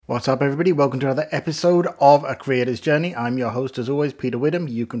What's up, everybody? Welcome to another episode of A Creator's Journey. I'm your host, as always, Peter Widham.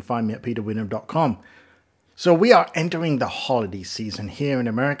 You can find me at peterwidham.com. So we are entering the holiday season here in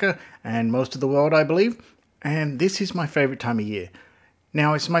America and most of the world, I believe. And this is my favorite time of year.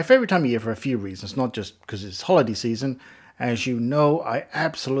 Now, it's my favorite time of year for a few reasons, not just because it's holiday season. As you know, I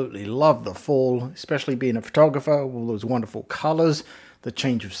absolutely love the fall, especially being a photographer, all those wonderful colors, the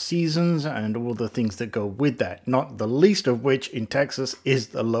change of seasons, and all the things that go with that. Not the least of which in Texas is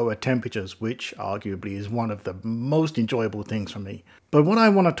the lower temperatures, which arguably is one of the most enjoyable things for me. But what I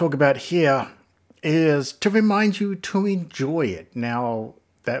want to talk about here is to remind you to enjoy it. Now,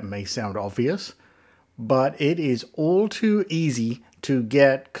 that may sound obvious, but it is all too easy to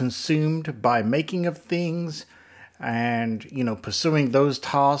get consumed by making of things and, pursuing those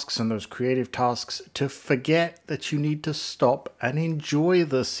tasks and those creative tasks to forget that you need to stop and enjoy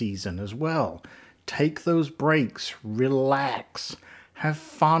the season as well. Take those breaks, relax, have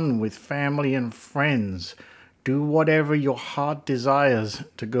fun with family and friends, do whatever your heart desires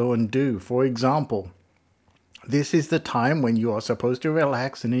to go and do. For example, this is the time when you are supposed to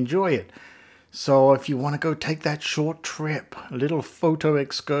relax and enjoy it. So if you want to go take that short trip, a little photo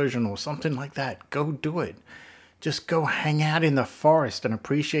excursion or something like that, go do it. Just go hang out in the forest and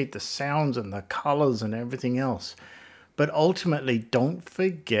appreciate the sounds and the colors and everything else. But ultimately, don't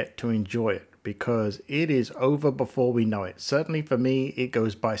forget to enjoy it because it is over before we know it. Certainly for me, it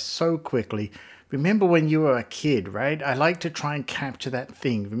goes by so quickly. Remember when you were a kid, right? I like to try and capture that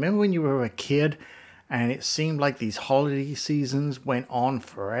thing. Remember when you were a kid and it seemed like these holiday seasons went on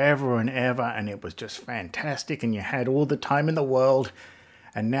forever and ever and it was just fantastic and you had all the time in the world.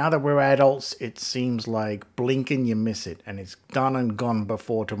 And now that we're adults, it seems like blink and you miss it. And it's done and gone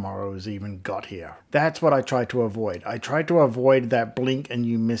before tomorrow's even got here. That's what I try to avoid. I try to avoid that blink and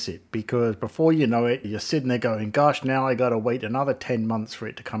you miss it. Because before you know it, you're sitting there going, gosh, now I got to wait another 10 months for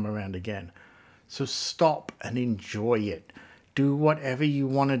it to come around again. So stop and enjoy it. Do whatever you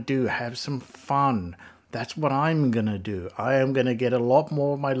want to do. Have some fun. That's what I'm going to do. I am going to get a lot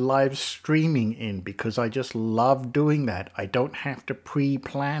more of my live streaming in because I just love doing that. I don't have to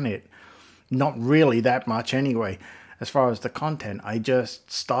pre-plan it. Not really that much anyway. As far as the content, I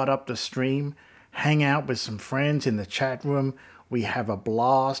just start up the stream, hang out with some friends in the chat room. We have a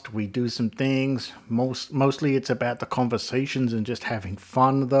blast. We do some things. Mostly it's about the conversations and just having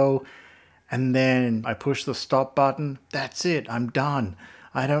fun though. And then I push the stop button. That's it. I'm done.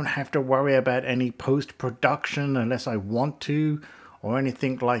 I don't have to worry about any post-production unless I want to or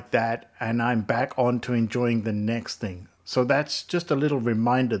anything like that. And I'm back on to enjoying the next thing. So that's just a little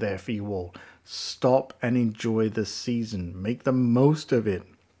reminder there for you all. Stop and enjoy the season. Make the most of it.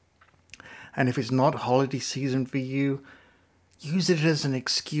 And if it's not holiday season for you, use it as an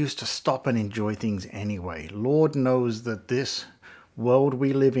excuse to stop and enjoy things anyway. Lord knows that this world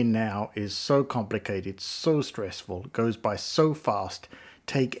we live in now is so complicated, so stressful, it goes by so fast.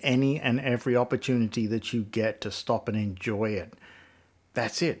 Take any and every opportunity that you get to stop and enjoy it.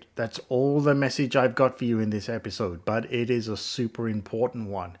 That's it. That's all the message I've got for you in this episode, but it is a super important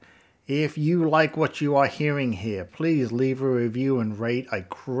one. If you like what you are hearing here, please leave a review and rate. I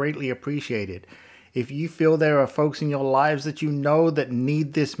greatly appreciate it. If you feel there are folks in your lives that you know that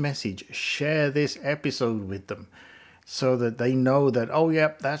need this message, share this episode with them so that they know that, oh,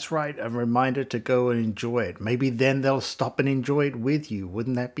 yep, that's right, a reminder to go and enjoy it. Maybe then they'll stop and enjoy it with you.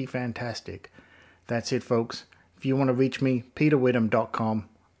 Wouldn't that be fantastic? That's it, folks. If you want to reach me, peterwidham.com.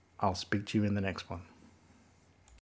 I'll speak to you in the next one.